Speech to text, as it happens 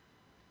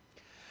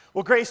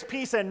Well, grace,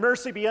 peace, and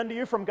mercy be unto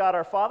you from God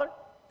our Father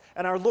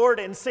and our Lord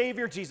and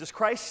Savior, Jesus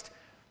Christ.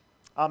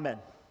 Amen.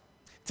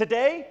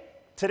 Today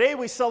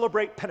we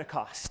celebrate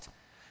Pentecost.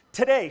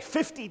 Today,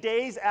 50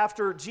 days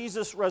after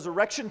Jesus'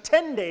 resurrection,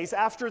 10 days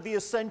after the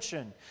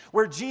ascension,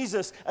 where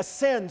Jesus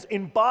ascends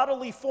in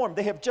bodily form.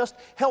 They have just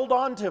held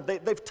on to him.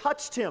 They've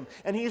touched him,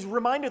 and he's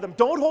reminded them,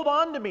 don't hold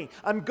on to me.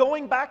 I'm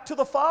going back to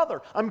the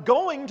Father. I'm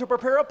going to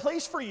prepare a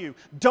place for you.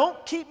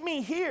 Don't keep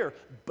me here,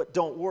 but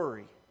don't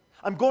worry.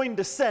 I'm going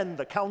to send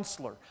the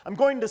counselor. I'm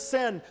going to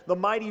send the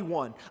mighty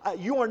one.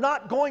 You are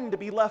not going to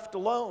be left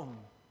alone.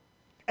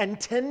 And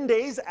 10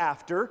 days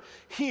after,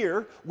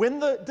 here, when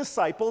the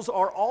disciples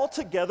are all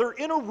together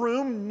in a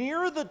room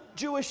near the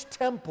Jewish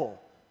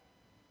temple,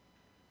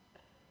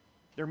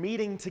 they're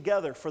meeting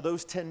together for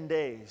those 10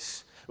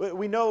 days.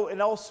 We know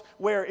and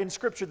elsewhere in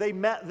Scripture, they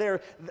met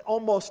there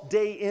almost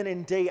day in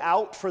and day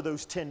out for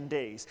those 10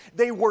 days.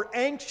 They were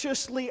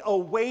anxiously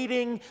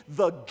awaiting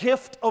the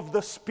gift of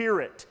the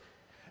Spirit.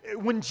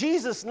 When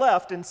Jesus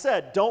left and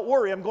said, don't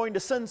worry, I'm going to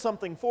send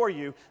something for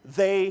you,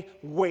 they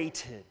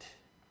waited.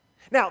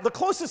 Now, the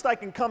closest I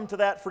can come to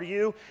that for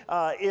you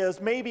is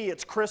maybe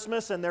it's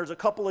Christmas and there's a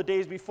couple of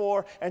days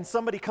before and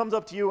somebody comes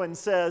up to you and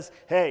says,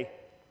 hey,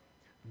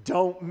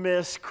 don't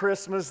miss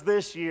Christmas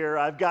this year.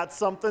 I've got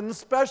something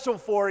special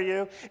for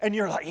you. And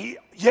you're like,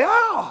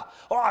 yeah,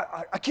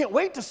 I can't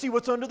wait to see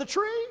what's under the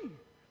tree.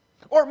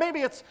 Or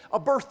maybe it's a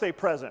birthday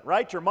present,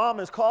 right? Your mom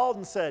has called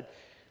and said,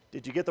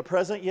 did you get the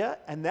present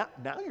yet? And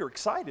now you're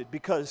excited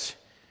because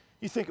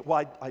you think,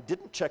 well, I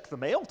didn't check the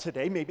mail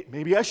today.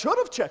 Maybe I should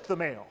have checked the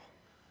mail.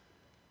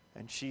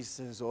 And she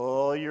says,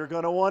 oh, you're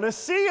going to want to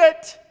see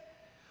it.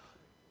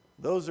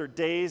 Those are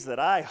days that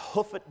I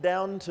hoof it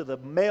down to the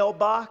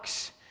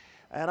mailbox,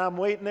 and I'm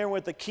waiting there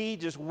with the key,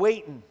 just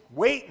waiting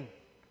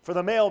for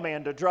the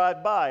mailman to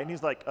drive by. And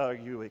he's like, are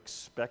you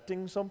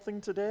expecting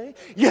something today?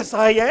 Yes,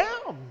 I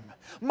am.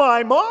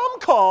 My mom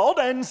called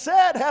and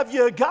said, have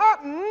you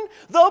gotten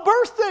the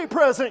birthday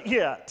present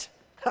yet?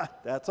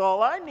 That's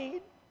all I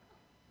need.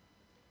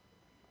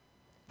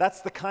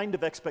 That's the kind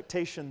of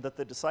expectation that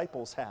the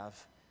disciples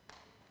have.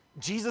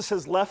 Jesus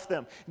has left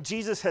them.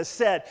 Jesus has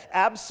said,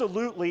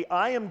 absolutely,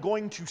 I am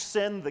going to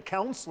send the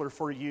counselor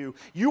for you.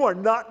 You are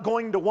not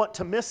going to want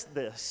to miss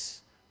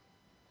this.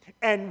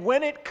 And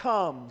when it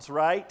comes,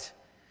 right,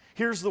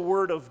 here's the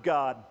word of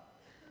God.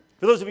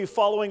 For those of you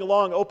following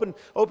along,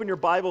 open your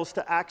Bibles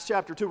to Acts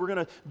chapter 2. We're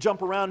going to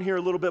jump around here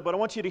a little bit, but I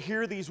want you to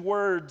hear these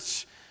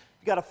words.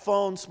 You got a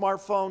phone,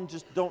 smartphone,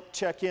 just don't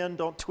check in,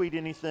 don't tweet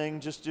anything,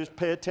 just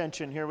pay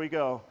attention. Here we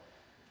go.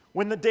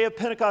 When the day of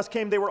Pentecost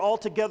came, they were all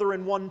together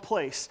in one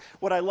place.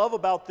 What I love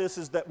about this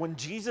is that when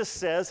Jesus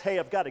says, hey,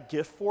 I've got a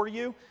gift for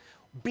you,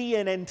 be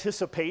in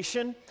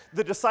anticipation,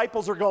 the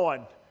disciples are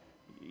going,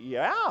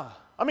 yeah.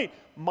 I mean,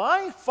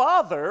 my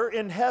Father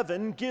in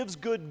heaven gives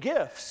good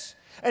gifts,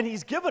 and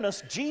he's given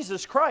us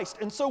Jesus Christ.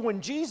 And so when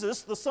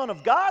Jesus, the Son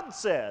of God,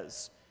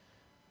 says,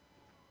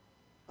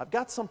 I've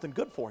got something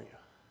good for you,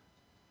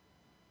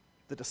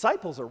 the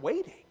disciples are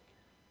waiting.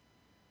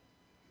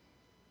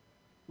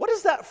 What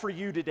is that for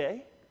you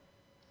today?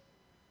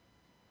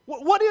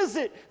 What is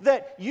it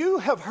that you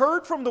have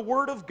heard from the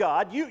Word of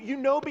God? You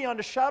know beyond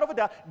a shadow of a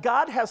doubt,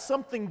 God has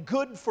something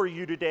good for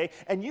you today,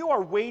 and you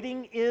are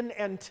waiting in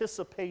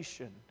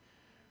anticipation.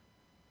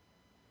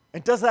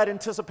 And does that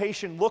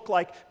anticipation look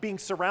like being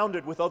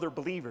surrounded with other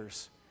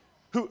believers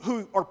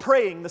who are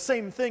praying the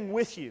same thing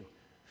with you,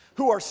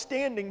 who are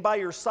standing by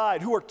your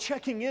side, who are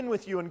checking in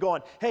with you and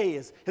going, hey,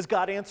 has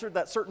God answered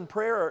that certain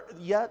prayer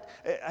yet?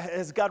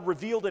 Has God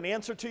revealed an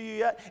answer to you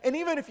yet? And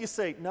even if you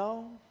say,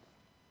 no,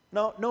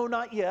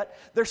 not yet,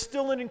 there's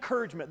still an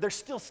encouragement. They're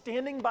still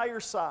standing by your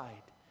side.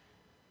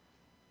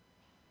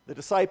 The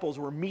disciples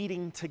were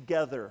meeting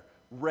together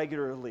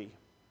regularly.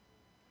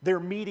 They're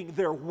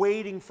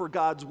waiting for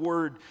God's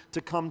word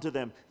to come to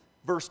them.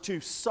 Verse 2,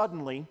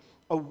 suddenly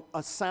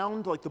a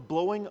sound like the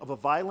blowing of a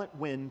violent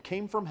wind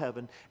came from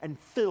heaven and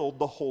filled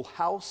the whole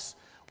house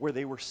where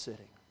they were sitting.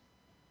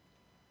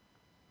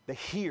 They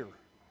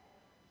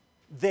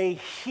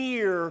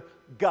hear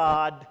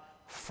God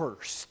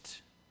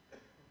first.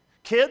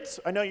 Kids,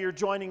 I know you're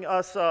joining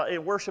us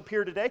in worship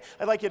here today.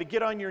 I'd like you to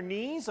get on your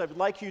knees. I'd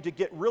like you to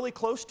get really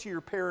close to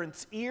your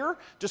parents' ear.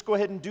 Just go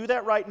ahead and do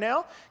that right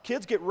now.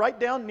 Kids, get right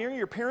down near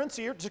your parents'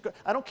 ear.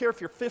 I don't care if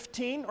you're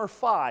 15 or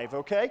 5,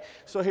 okay?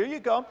 So here you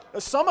go.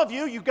 Some of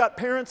you, you've got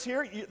parents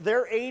here.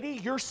 They're 80,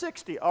 you're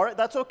 60. All right,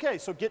 that's okay.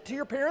 So get to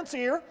your parents'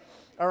 ear,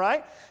 all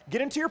right?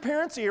 Get into your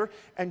parents' ear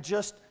and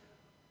just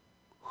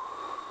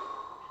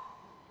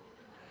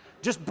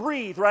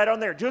breathe right on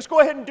there. Just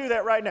go ahead and do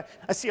that right now.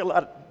 I see a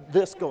lot of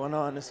this going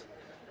on.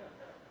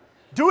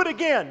 Do it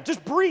again.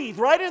 Just breathe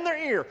right in their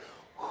ear.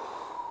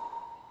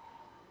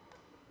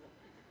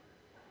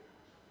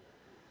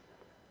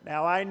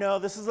 Now, I know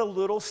this is a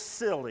little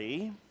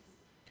silly,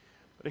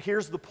 but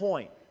here's the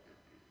point.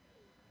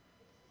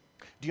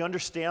 Do you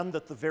understand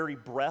that the very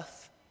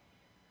breath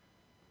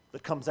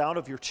that comes out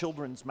of your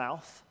children's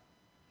mouth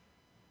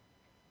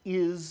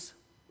is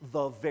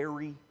the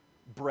very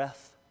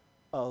breath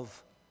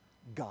of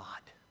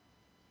God?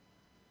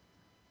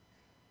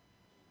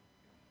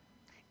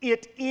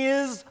 It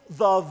is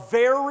the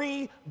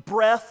very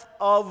breath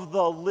of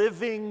the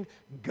living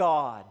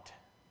God.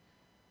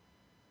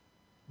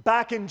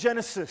 Back in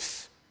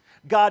Genesis,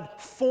 God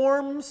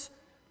forms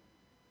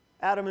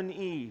Adam and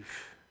Eve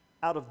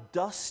out of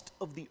dust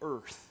of the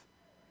earth.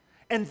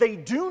 And they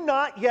do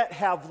not yet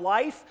have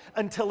life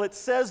until it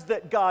says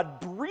that God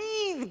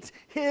breathed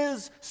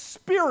His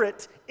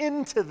Spirit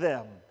into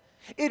them.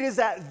 It is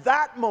at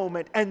that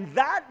moment, and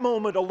that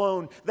moment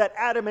alone, that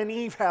Adam and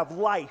Eve have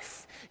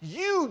life.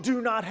 You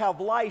do not have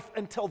life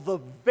until the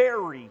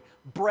very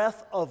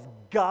breath of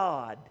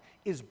God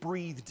is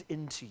breathed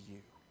into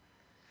you.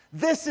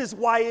 This is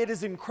why it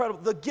is incredible.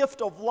 The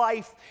gift of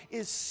life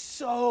is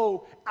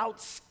so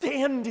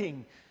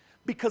outstanding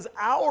because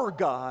our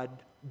God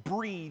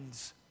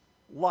breathes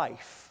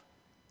life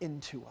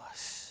into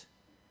us.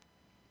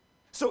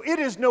 So it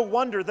is no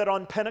wonder that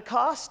on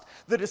Pentecost,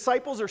 the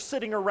disciples are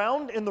sitting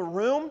around in the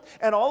room,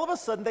 and all of a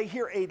sudden they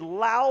hear a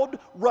loud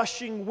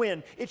rushing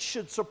wind. It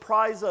should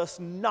surprise us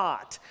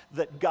not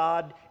that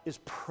God is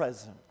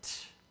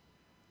present.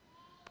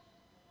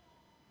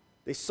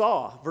 They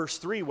saw, verse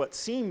 3, what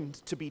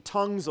seemed to be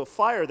tongues of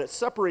fire that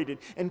separated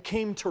and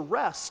came to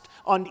rest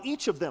on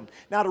each of them.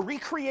 Now, to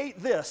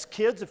recreate this,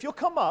 kids, if you'll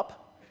come up.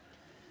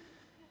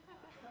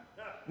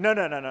 No. All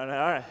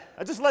right.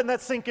 I'm just letting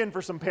that sink in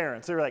for some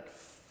parents. They're like,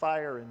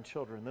 fire and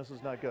children. This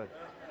is not good.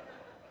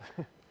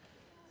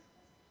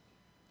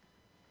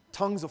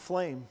 Tongues of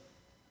flame.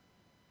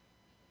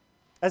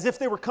 As if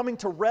they were coming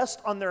to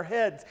rest on their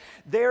heads.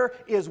 There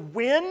is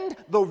wind,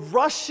 the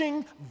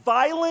rushing,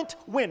 violent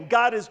wind.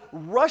 God is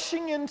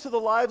rushing into the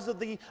lives of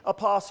the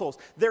apostles.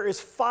 There is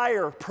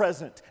fire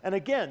present. And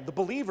again, the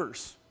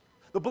believers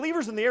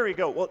in the area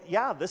go, well,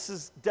 yeah, this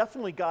is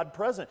definitely God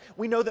present.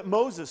 We know that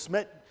Moses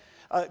met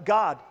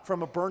God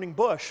from a burning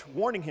bush,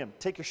 warning him,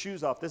 take your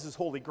shoes off, this is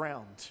holy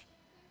ground.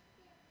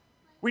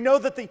 We know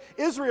that the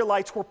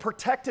Israelites were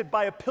protected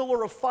by a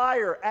pillar of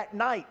fire at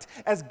night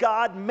as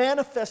God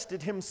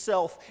manifested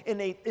Himself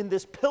in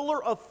this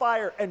pillar of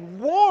fire and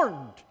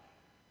warned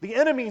the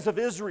enemies of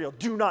Israel,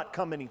 do not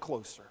come any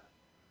closer.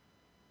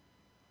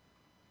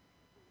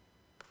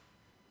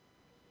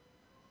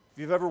 If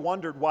you've ever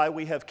wondered why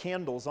we have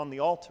candles on the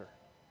altar,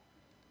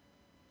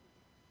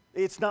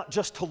 it's not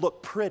just to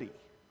look pretty.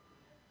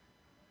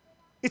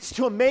 It's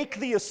to make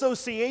the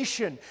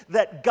association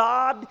that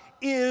God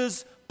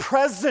is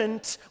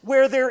present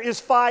where there is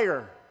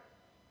fire.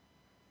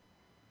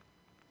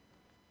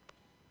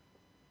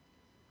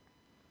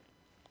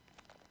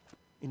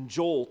 In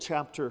Joel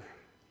chapter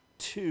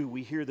 2,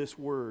 we hear this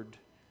word.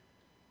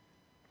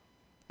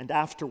 And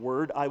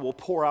afterward, I will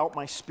pour out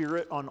my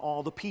Spirit on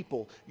all the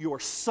people. Your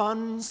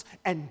sons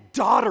and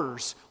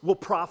daughters will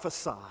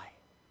prophesy.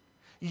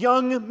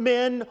 Young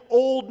men,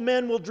 old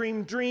men will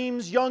dream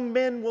dreams. Young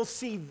men will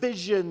see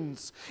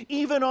visions.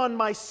 Even on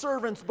my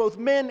servants, both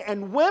men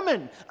and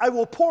women, I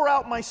will pour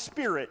out my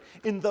Spirit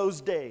in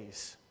those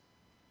days.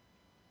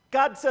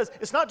 God says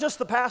it's not just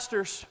the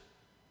pastors,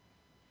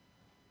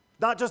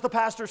 not just the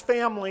pastor's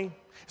family.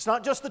 It's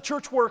not just the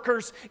church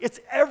workers. It's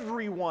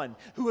everyone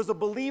who is a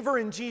believer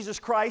in Jesus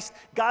Christ.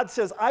 God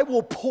says, I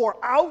will pour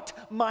out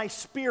my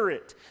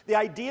Spirit. The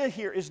idea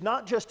here is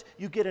not just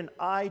you get an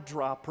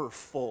eyedropper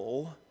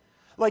full,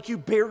 like you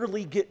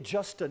barely get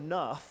just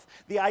enough.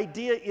 The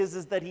idea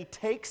is that He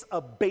takes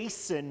a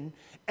basin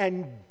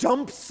and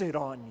dumps it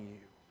on you.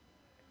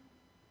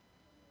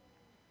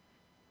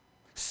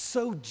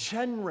 So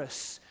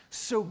generous,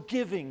 so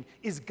giving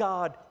is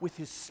God with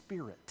His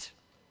Spirit.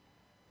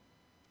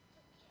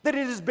 That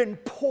it has been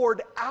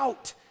poured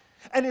out,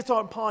 and it's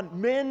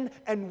upon men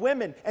and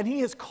women, and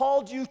He has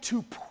called you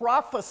to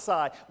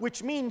prophesy,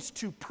 which means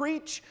to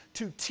preach,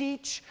 to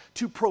teach,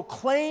 to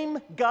proclaim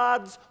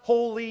God's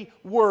holy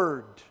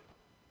word.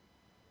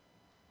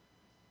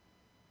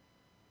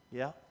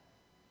 Yeah?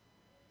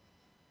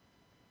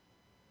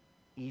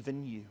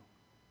 Even you.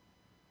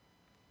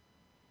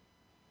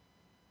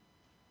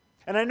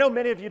 And I know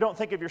many of you don't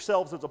think of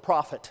yourselves as a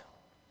prophet.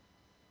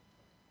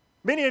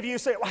 Many of you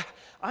say, well,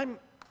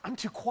 I'm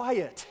too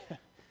quiet.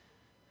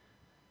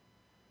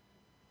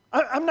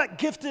 I'm not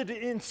gifted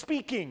in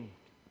speaking.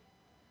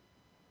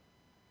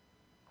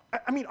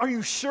 I mean, are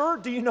you sure?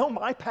 Do you know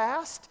my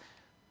past?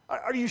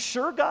 Are you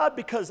sure, God?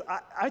 Because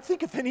I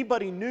think if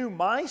anybody knew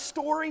my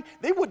story,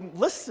 they wouldn't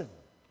listen.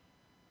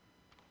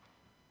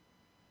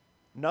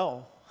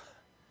 No.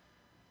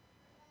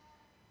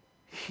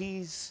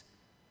 He's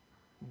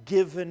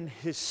given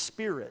His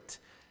Spirit,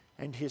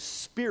 and His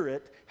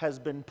Spirit has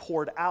been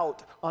poured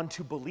out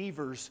onto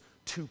believers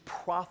to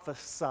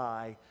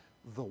prophesy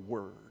the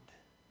word.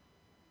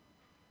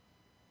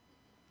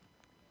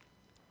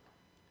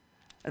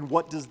 And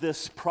what does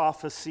this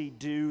prophecy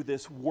do,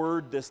 this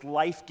word, this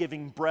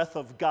life-giving breath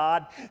of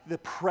God, the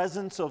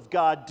presence of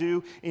God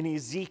do? In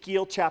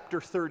Ezekiel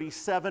chapter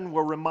 37,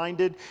 we're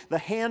reminded, the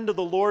hand of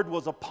the Lord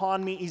was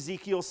upon me,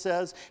 Ezekiel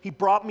says. He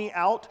brought me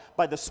out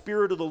by the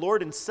Spirit of the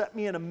Lord and set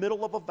me in the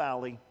middle of a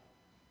valley.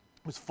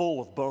 It was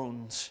full of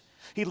bones.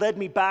 He led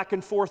me back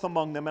and forth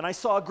among them, and I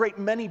saw a great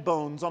many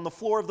bones on the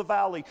floor of the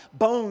valley,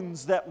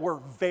 bones that were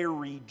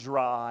very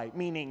dry,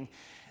 meaning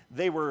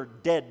they were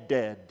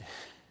dead.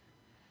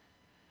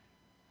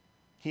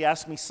 He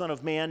asked me, Son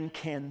of man,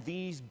 can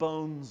these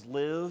bones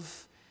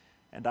live?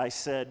 And I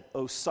said,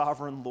 O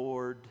sovereign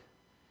Lord,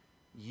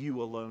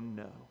 you alone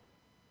know.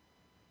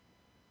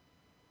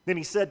 Then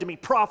he said to me,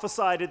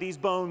 prophesy to these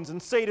bones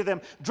and say to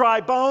them,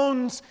 dry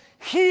bones,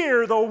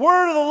 hear the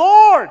word of the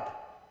Lord.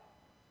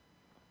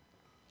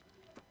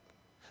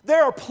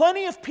 There are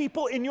plenty of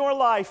people in your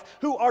life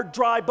who are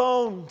dry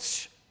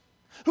bones,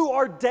 who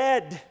are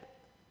dead,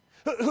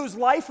 whose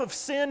life of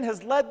sin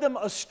has led them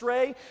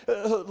astray,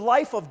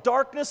 life of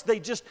darkness. They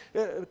just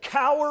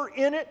cower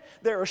in it.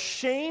 They're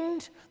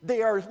ashamed.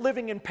 They are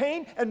living in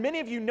pain. And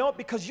many of you know it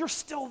because you're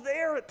still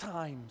there at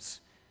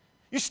times.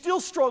 You still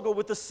struggle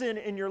with the sin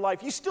in your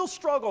life. You still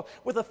struggle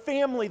with a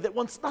family that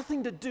wants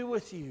nothing to do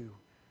with you.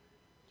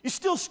 You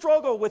still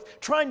struggle with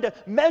trying to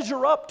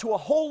measure up to a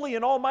holy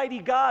and almighty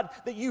God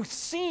that you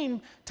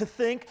seem to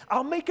think,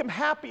 I'll make him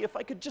happy if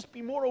I could just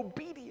be more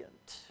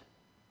obedient.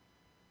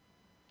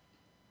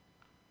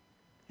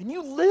 And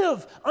you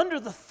live under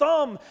the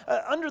thumb,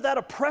 under that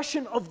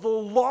oppression of the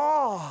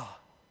law.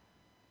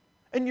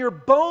 And your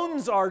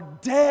bones are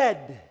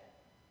dead.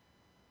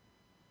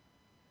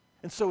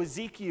 And so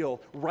Ezekiel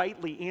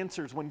rightly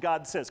answers when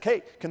God says,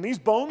 hey, can these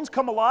bones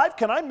come alive?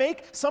 Can I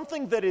make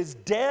something that is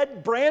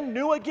dead brand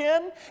new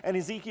again? And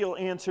Ezekiel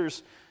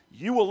answers,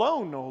 you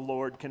alone, O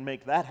Lord, can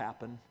make that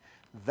happen.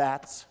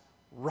 That's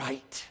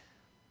right.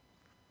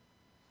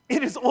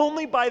 It is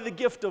only by the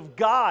gift of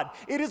God.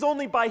 It is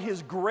only by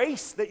his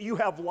grace that you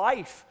have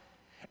life.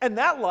 And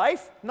that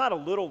life, not a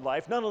little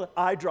life, not an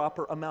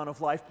eyedropper amount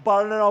of life,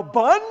 but an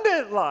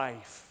abundant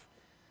life.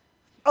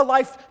 A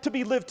life to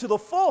be lived to the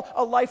full,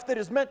 a life that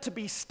is meant to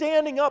be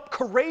standing up,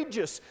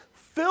 courageous,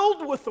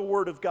 filled with the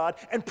Word of God,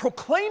 and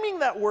proclaiming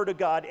that Word of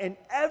God in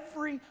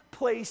every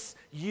place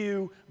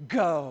you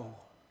go.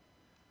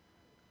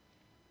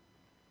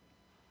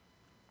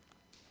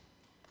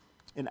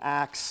 In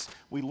Acts,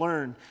 we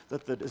learn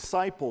that the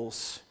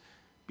disciples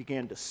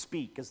began to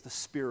speak as the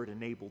Spirit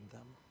enabled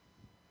them.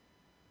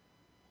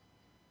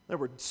 They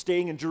were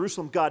staying in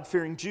Jerusalem,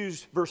 God-fearing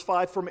Jews, verse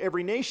 5, from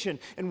every nation.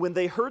 And when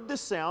they heard this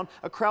sound,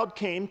 a crowd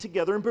came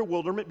together in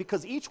bewilderment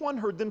because each one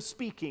heard them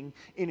speaking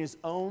in his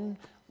own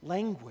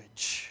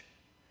language.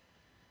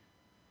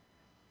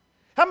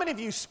 How many of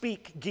you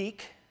speak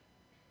geek?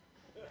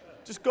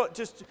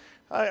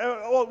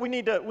 We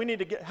need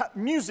to get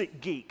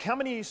music geek. How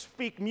many of you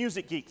speak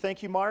music geek?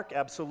 Thank you, Mark.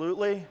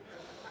 Absolutely.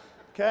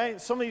 Okay,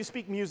 some of you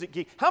speak music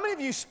geek. How many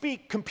of you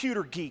speak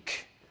computer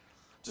geek?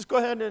 Just go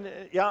ahead and,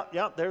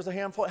 there's a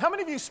handful. How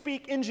many of you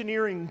speak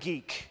engineering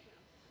geek?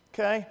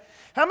 Okay.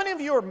 How many of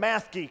you are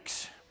math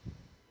geeks?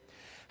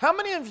 How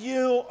many of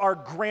you are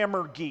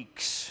grammar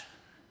geeks?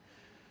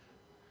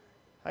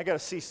 I got to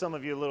see some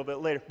of you a little bit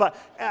later. But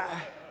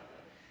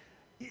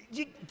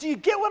do you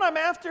get what I'm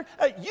after?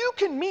 You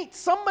can meet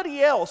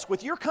somebody else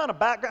with your kind of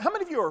background. How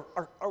many of you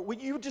are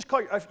you just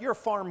call you're a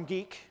farm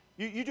geek?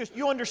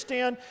 You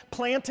understand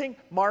planting?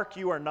 Mark,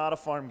 you are not a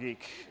farm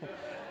geek.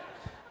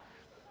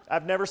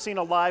 I've never seen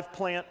a live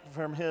plant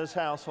from his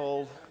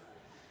household.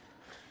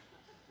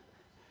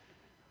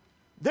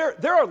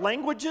 There are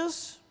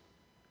languages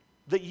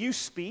that you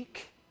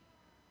speak.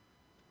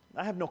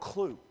 I have no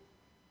clue.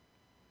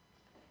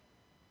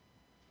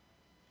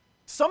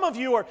 Some of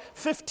you are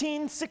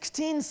 15,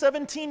 16,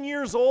 17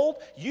 years old.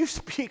 You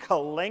speak a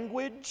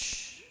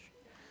language.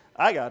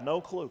 I got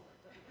no clue.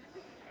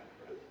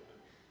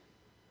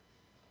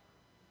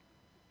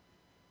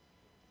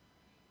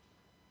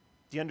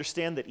 Do you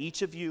understand that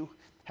each of you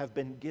have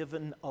been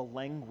given a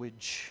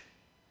language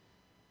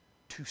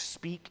to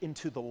speak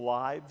into the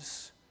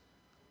lives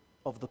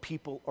of the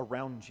people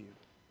around you?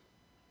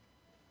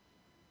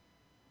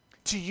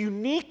 To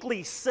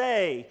uniquely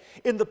say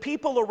in the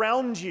people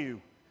around you,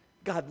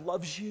 God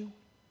loves you.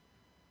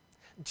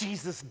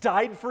 Jesus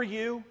died for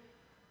you.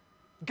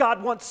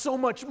 God wants so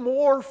much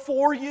more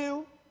for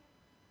you.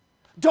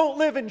 Don't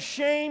live in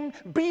shame.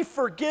 Be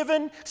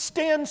forgiven.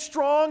 Stand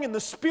strong in the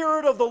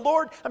Spirit of the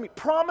Lord.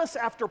 Promise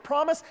after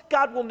promise.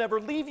 God will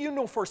never leave you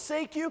nor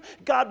forsake you.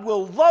 God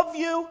will love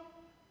you.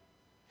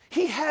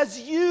 He has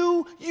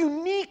you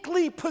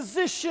uniquely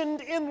positioned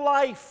in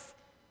life.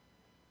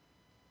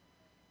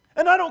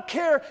 And I don't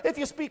care if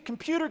you speak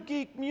computer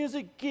geek,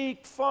 music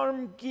geek,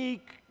 farm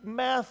geek,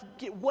 math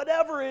geek,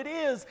 whatever it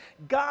is,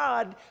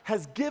 God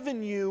has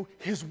given you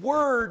His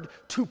word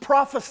to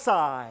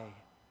prophesy.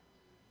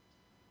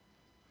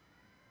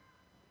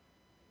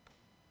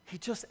 He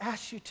just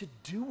asks you to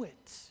do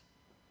it.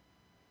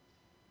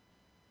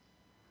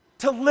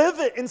 To live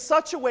it in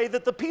such a way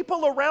that the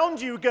people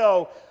around you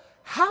go,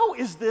 how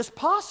is this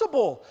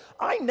possible?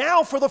 I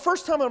now, for the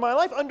first time in my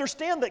life,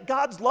 understand that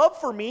God's love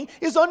for me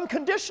is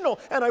unconditional,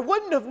 and I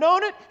wouldn't have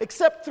known it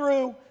except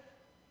through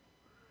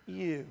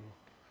you.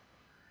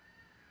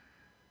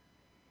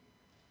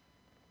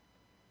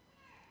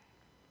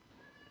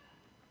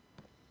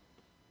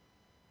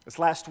 This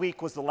last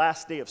week was the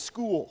last day of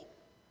school.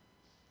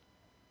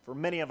 for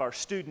many of our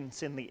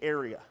students in the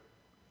area.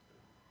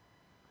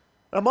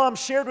 My mom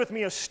shared with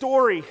me a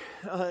story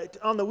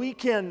on the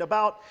weekend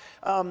about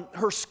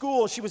her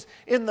school. She was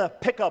in the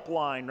pickup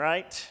line,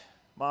 right?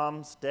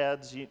 Moms,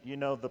 dads, you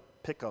know the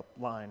pickup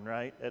line,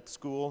 right, at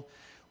school,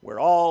 where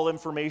all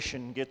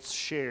information gets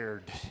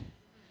shared.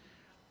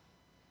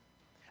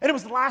 And it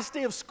was the last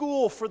day of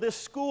school for this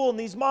school, and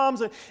these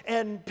moms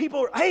and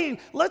people were, hey,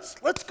 let's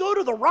go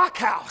to the Rock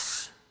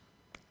House.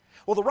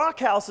 Well, the Rock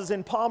House is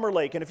in Palmer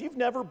Lake, and if you've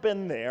never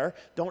been there,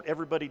 don't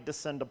everybody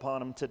descend upon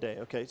them today,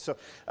 okay? So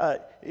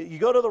you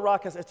go to the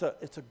Rock House.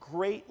 It's a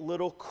great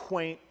little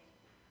quaint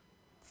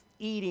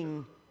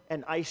eating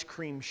and ice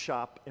cream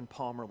shop in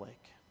Palmer Lake.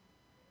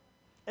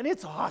 And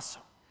it's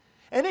awesome.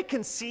 And it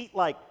can seat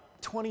like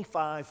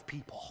 25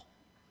 people.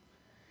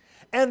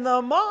 And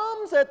the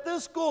moms at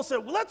this school said,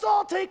 well, let's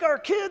all take our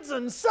kids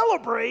and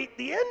celebrate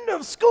the end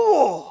of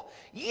school.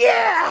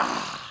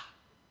 Yeah!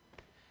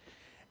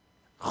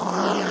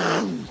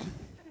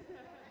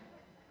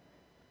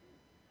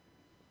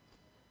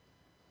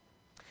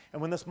 And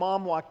when this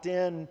mom walked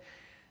in,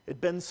 it'd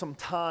been some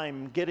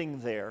time getting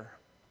there.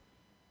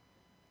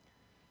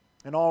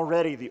 And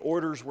already the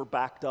orders were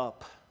backed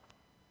up.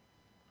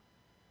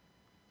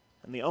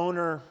 And the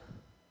owner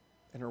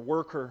and her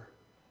worker,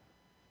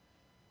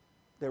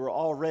 they were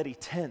already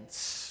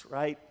tense,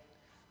 right?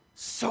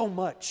 So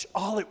much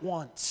all at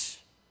once.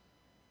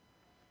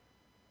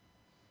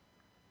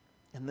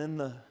 And then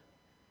the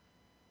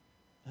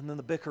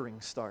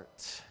bickering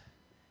starts.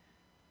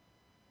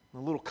 The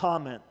little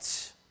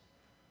comments.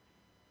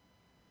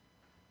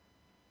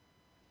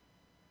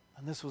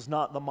 And this was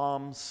not the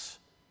mom's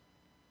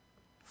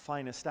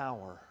finest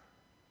hour.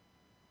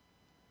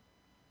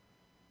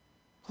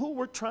 Who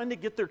were trying to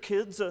get their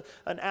kids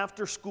an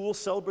after-school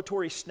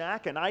celebratory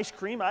snack and ice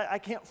cream. I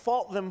can't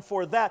fault them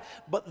for that.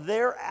 But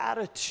their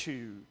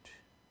attitude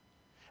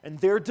and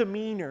their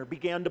demeanor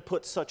began to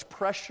put such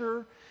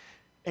pressure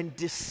and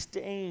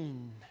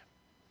disdain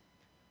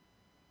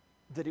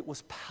that it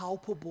was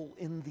palpable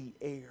in the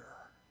air.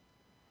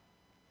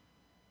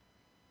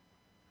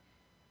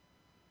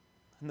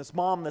 And this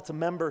mom that's a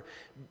member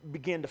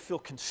began to feel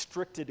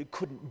constricted and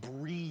couldn't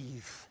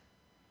breathe.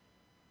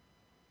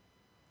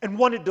 And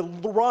wanted to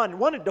run,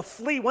 wanted to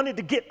flee, wanted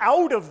to get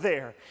out of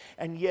there.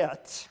 And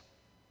yet,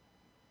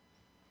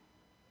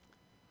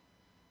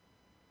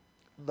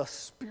 the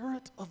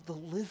Spirit of the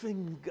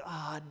living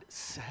God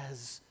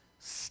says,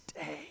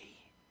 stay.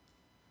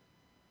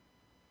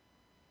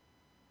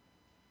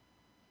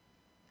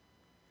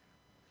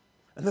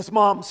 And this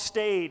mom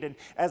stayed, and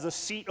as a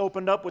seat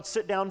opened up, would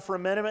sit down for a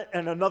minute,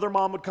 and another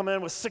mom would come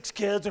in with 6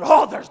 kids, and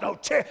oh, there's no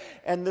chair.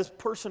 And this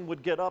person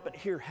would get up and,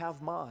 here,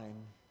 have mine.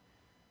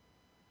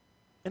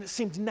 And it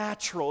seemed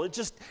natural. It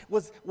just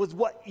was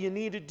what you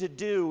needed to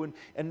do.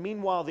 And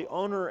meanwhile, the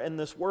owner and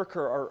this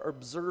worker are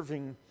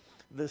observing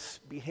this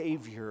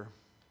behavior.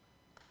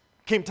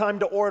 Came time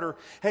to order.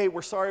 Hey,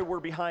 we're sorry we're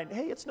behind.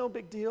 Hey, it's no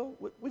big deal.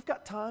 We've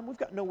got time. We've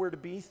got nowhere to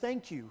be.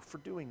 Thank you for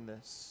doing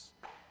this.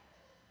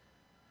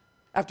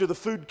 After the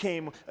food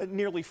came,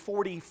 nearly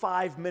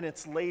 45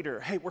 minutes later,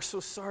 hey, we're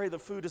so sorry the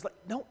food is late.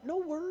 No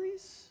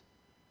worries.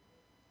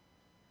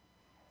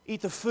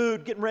 Eat the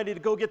food, getting ready to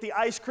go get the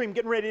ice cream,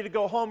 getting ready to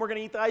go home. We're going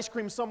to eat the ice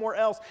cream somewhere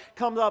else.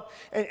 Comes up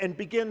and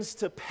begins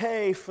to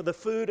pay for the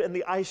food and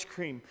the ice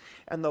cream.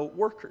 And the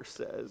worker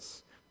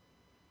says,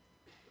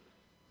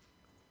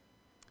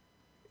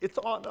 it's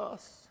on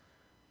us.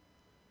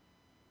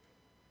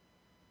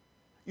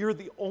 You're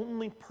the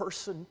only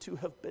person to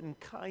have been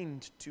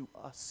kind to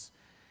us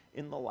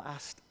in the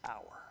last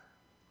hour.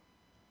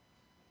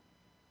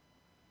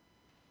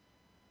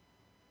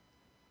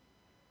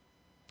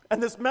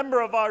 And this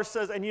member of ours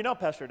says, and you know,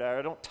 Pastor Dyer,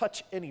 I don't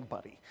touch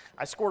anybody.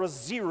 I scored a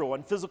 0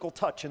 on physical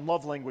touch in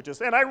love languages.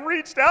 And I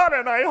reached out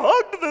and I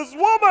hugged this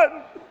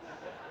woman.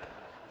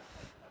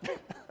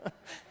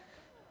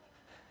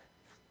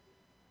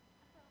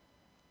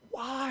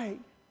 Why?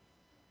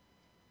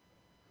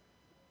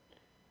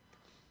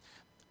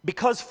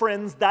 Because,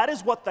 friends, that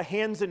is what the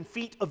hands and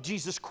feet of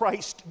Jesus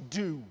Christ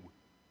do.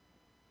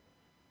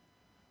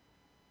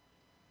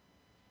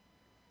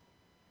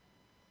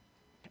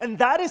 And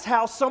that is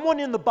how someone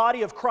in the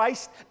body of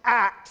Christ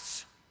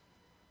acts.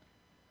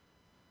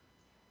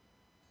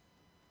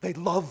 They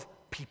love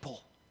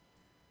people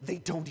they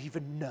don't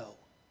even know.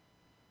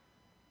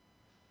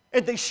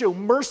 And they show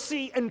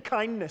mercy and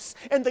kindness.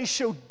 And they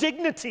show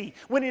dignity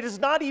when it is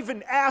not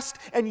even asked,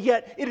 and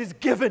yet it is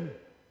given.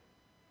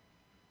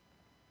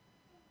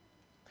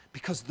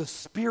 Because the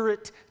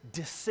Spirit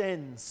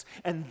descends.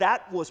 And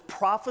that was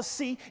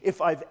prophecy if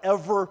I've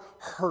ever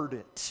heard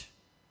it.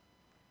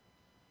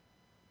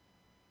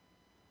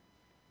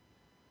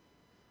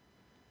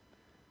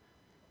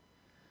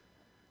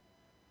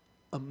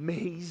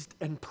 Amazed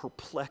and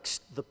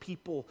perplexed, the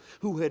people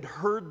who had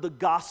heard the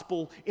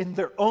gospel in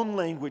their own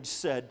language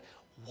said,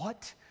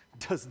 "What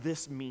does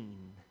this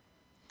mean?"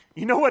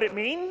 You know what it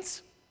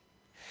means?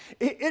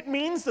 It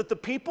means that the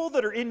people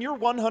that are in your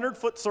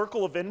 100-foot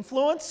circle of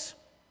influence,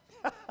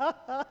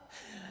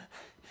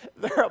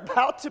 they're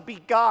about to be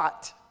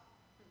got.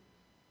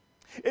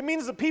 It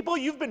means the people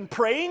you've been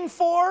praying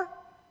for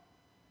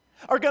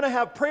are going to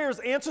have prayers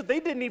answered they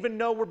didn't even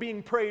know were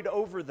being prayed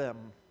over them.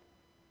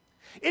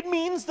 It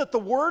means that the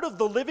word of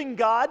the living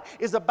God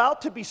is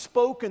about to be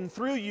spoken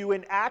through you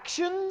in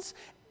actions,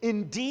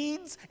 in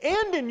deeds,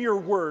 and in your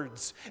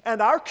words.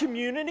 And our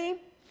community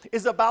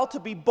is about to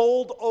be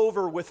bowled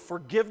over with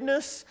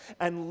forgiveness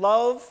and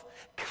love,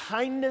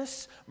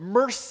 kindness,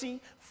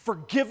 mercy,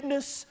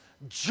 forgiveness,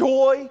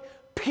 joy,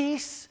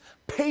 peace,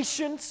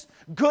 patience,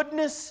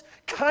 goodness,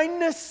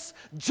 kindness,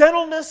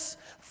 gentleness,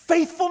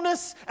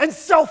 faithfulness, and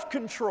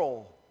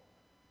self-control.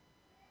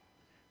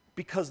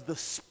 Because the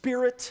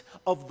Spirit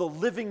of the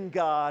living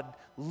God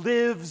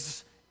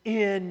lives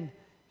in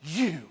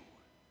you.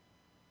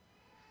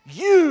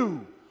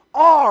 You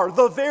are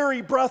the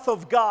very breath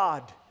of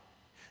God.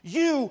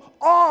 You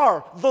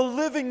are the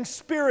living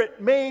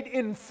Spirit made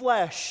in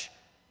flesh.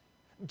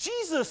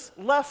 Jesus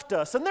left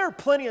us, and there are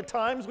plenty of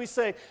times we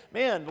say,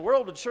 man, the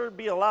world would sure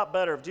be a lot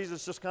better if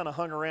Jesus just kind of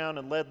hung around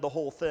and led the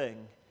whole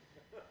thing.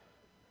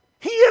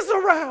 He is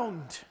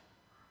around.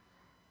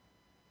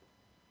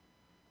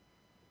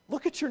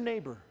 Look at your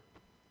neighbor.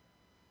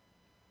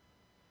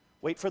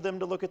 Wait for them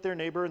to look at their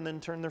neighbor and then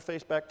turn their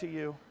face back to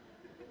you.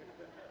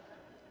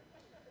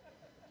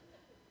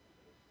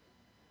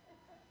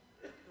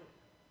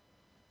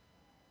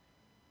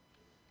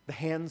 The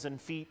hands and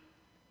feet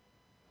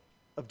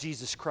of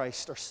Jesus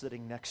Christ are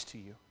sitting next to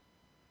you.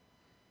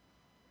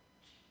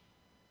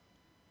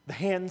 The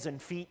hands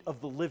and feet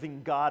of the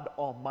living God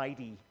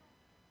Almighty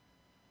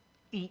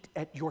eat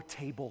at your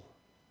table.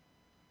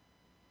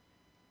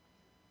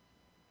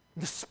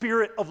 The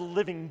Spirit of the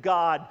living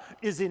God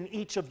is in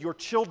each of your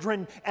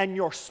children and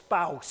your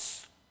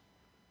spouse.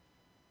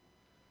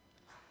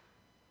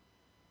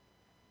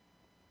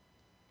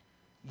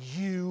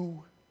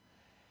 You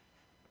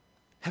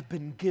have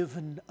been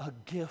given a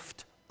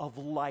gift of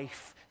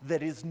life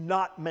that is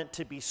not meant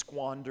to be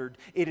squandered.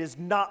 It is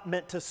not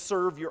meant to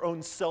serve your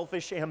own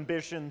selfish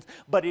ambitions,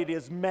 but it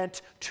is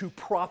meant to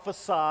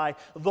prophesy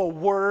the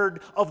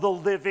word of the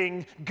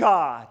living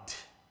God.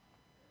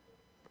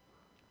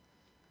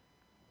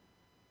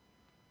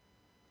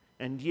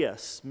 And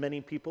yes, many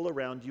people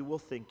around you will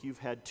think you've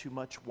had too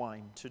much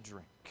wine to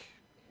drink.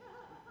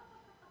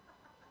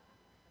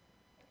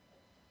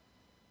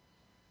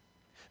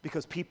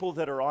 Because people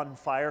that are on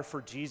fire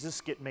for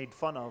Jesus get made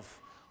fun of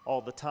all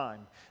the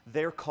time.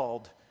 They're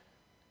called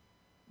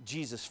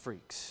Jesus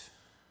freaks,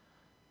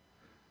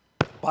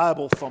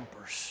 Bible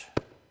thumpers,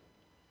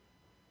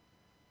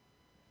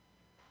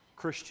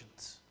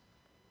 Christians,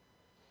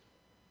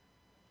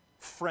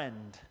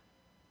 friend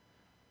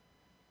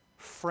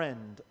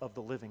of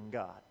the living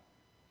God.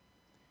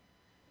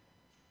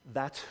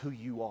 That's who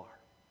you are.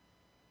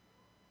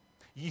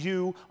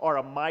 You are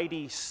a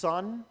mighty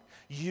son.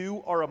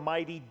 You are a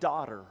mighty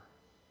daughter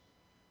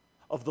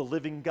of the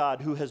living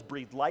God who has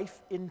breathed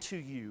life into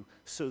you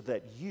so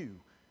that you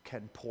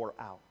can pour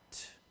out.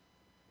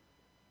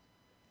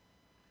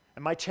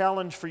 And my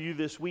challenge for you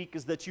this week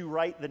is that you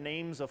write the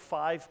names of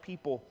 5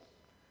 people.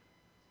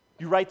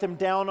 You write them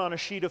down on a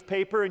sheet of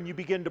paper and you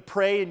begin to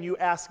pray and you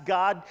ask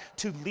God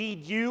to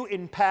lead you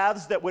in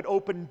paths that would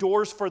open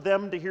doors for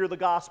them to hear the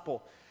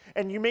gospel.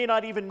 And you may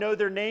not even know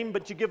their name,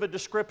 but you give a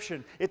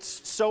description. It's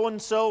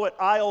so-and-so at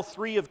aisle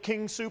 3 of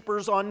King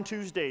Soopers on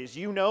Tuesdays.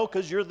 You know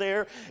because you're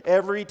there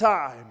every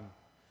time.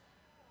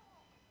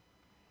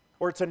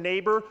 Or it's a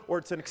neighbor, or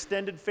it's an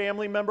extended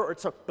family member,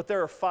 but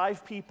there are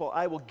 5 people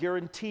I will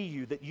guarantee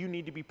you that you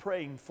need to be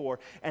praying for,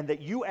 and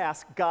that you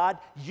ask God,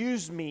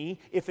 use me,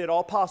 if at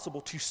all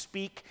possible, to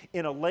speak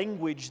in a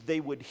language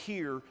they would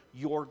hear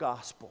your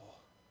gospel.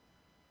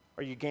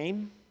 Are you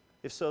game?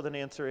 If so, then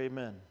answer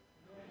amen.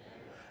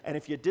 And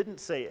if you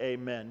didn't say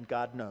amen,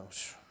 God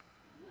knows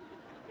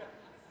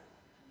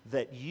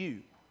that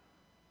you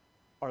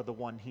are the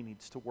one He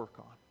needs to work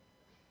on.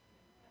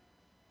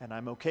 And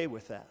I'm okay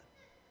with that.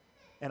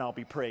 And I'll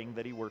be praying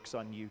that He works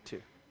on you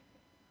too.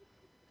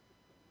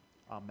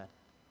 Amen.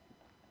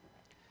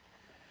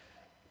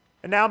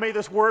 And now may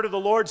this word of the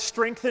Lord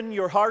strengthen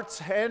your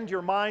hearts and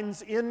your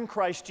minds in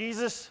Christ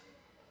Jesus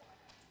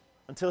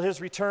until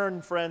His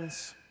return,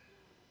 friends,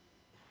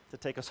 to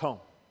take us home.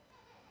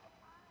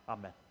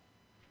 Amen.